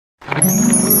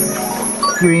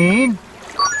green,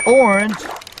 orange,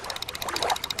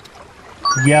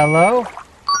 yellow,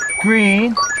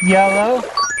 green, yellow,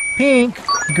 pink,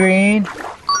 green,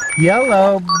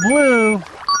 yellow, blue,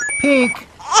 pink.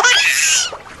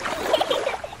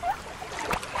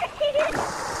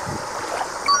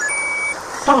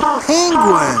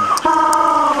 Penguin.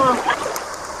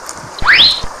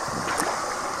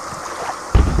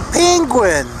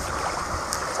 Penguin.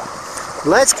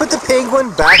 Let's put the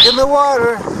penguin back in the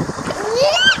water.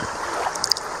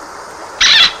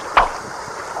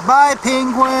 Bye,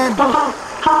 penguin.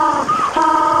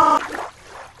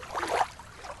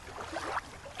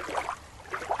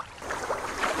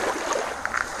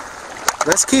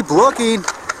 Let's keep looking.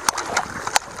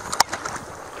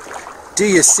 Do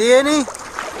you see any?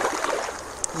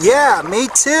 Yeah, me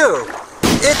too.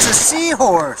 It's a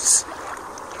seahorse.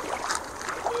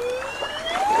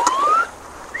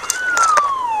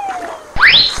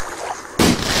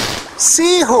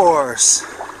 Seahorse.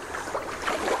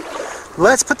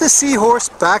 Let's put the seahorse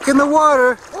back in the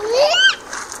water.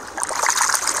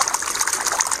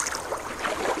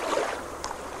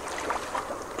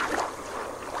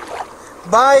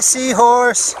 Bye,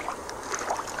 seahorse.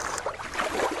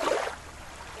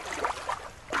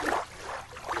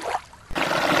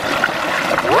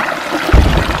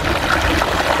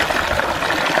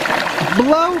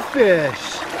 Blowfish.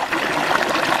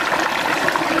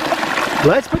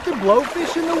 Let's put the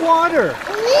blowfish in the water.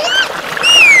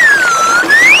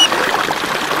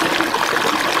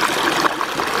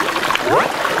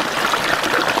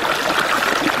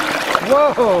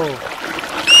 Whoa!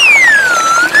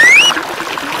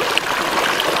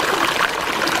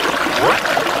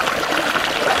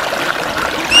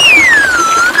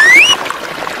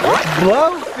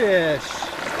 Blowfish.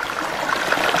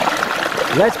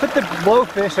 Let's put the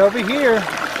blowfish over here.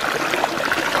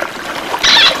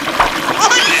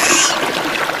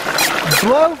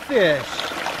 Blowfish.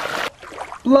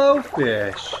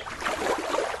 Blowfish.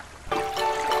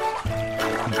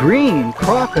 Green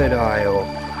crocodile.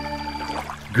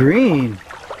 Green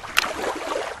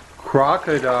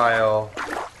crocodile.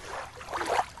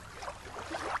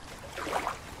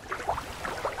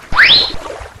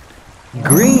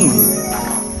 Green.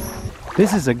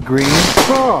 This is a green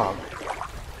frog.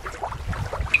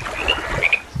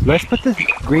 Let's put the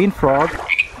green frog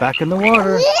back in the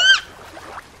water.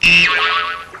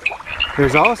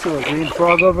 There's also a green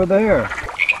frog over there.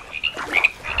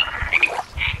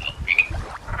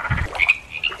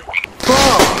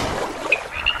 Frog.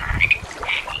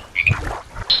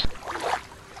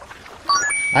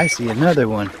 I see another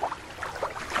one.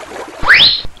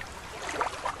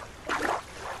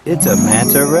 It's a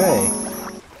manta ray.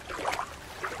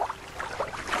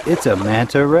 It's a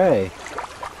manta ray.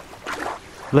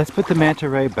 Let's put the manta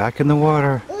ray back in the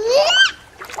water.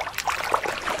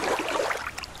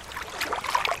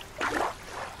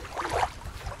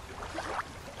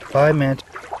 Bye, manta.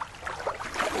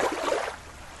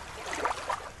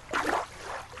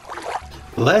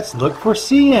 Let's look for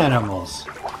sea animals.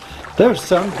 There's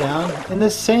some down in the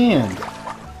sand.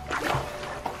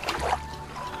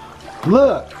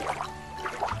 Look!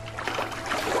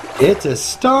 It's a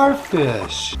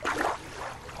starfish.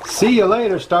 See you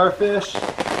later, starfish.